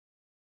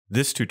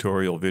This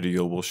tutorial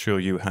video will show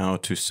you how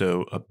to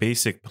sew a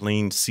basic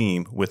plain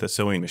seam with a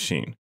sewing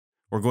machine.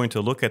 We're going to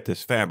look at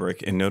this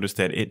fabric and notice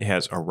that it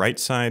has a right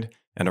side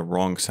and a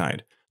wrong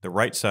side. The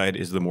right side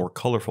is the more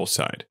colorful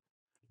side.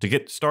 To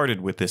get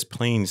started with this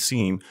plain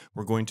seam,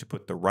 we're going to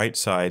put the right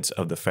sides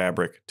of the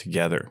fabric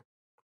together.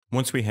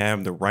 Once we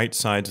have the right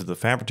sides of the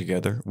fabric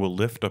together, we'll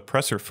lift a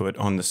presser foot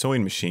on the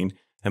sewing machine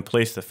and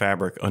place the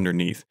fabric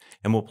underneath.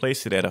 And we'll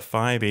place it at a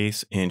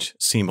 5/8 inch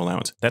seam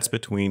allowance. That's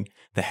between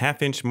the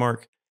 1/2 inch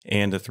mark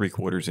and the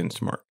 3/4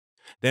 inch mark.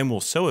 Then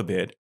we'll sew a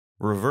bit,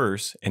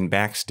 reverse, and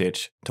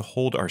backstitch to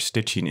hold our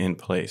stitching in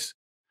place.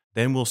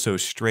 Then we'll sew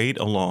straight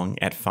along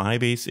at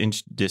 5/8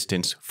 inch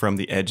distance from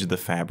the edge of the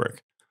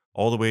fabric,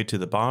 all the way to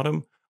the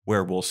bottom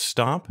where we'll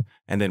stop,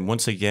 and then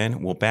once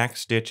again we'll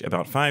backstitch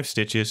about 5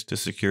 stitches to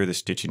secure the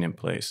stitching in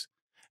place.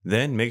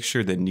 Then make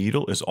sure the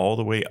needle is all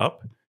the way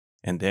up,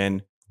 and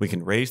then we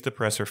can raise the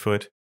presser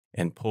foot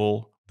and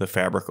pull the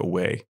fabric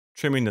away,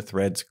 trimming the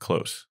threads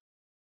close.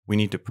 We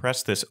need to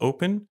press this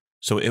open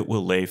so it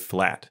will lay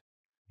flat.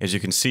 As you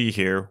can see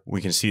here,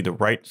 we can see the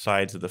right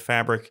sides of the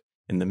fabric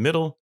in the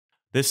middle.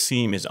 This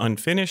seam is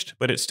unfinished,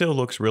 but it still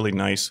looks really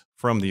nice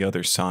from the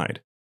other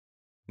side.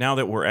 Now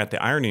that we're at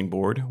the ironing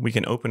board, we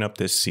can open up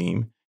this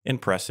seam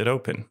and press it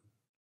open.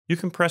 You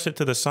can press it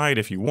to the side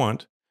if you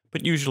want,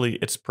 but usually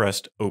it's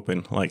pressed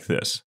open like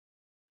this.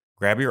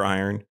 Grab your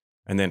iron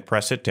and then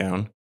press it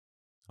down,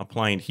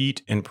 applying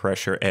heat and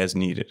pressure as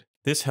needed.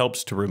 This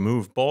helps to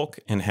remove bulk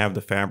and have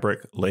the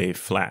fabric lay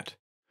flat.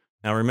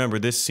 Now remember,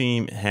 this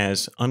seam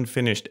has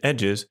unfinished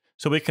edges,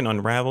 so it can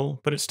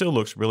unravel, but it still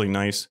looks really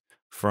nice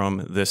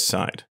from this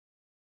side.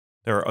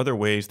 There are other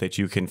ways that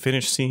you can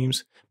finish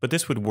seams, but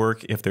this would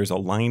work if there's a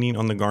lining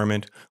on the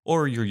garment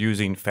or you're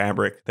using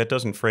fabric that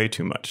doesn't fray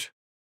too much.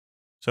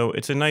 So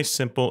it's a nice,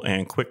 simple,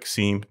 and quick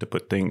seam to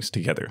put things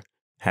together.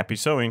 Happy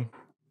sewing!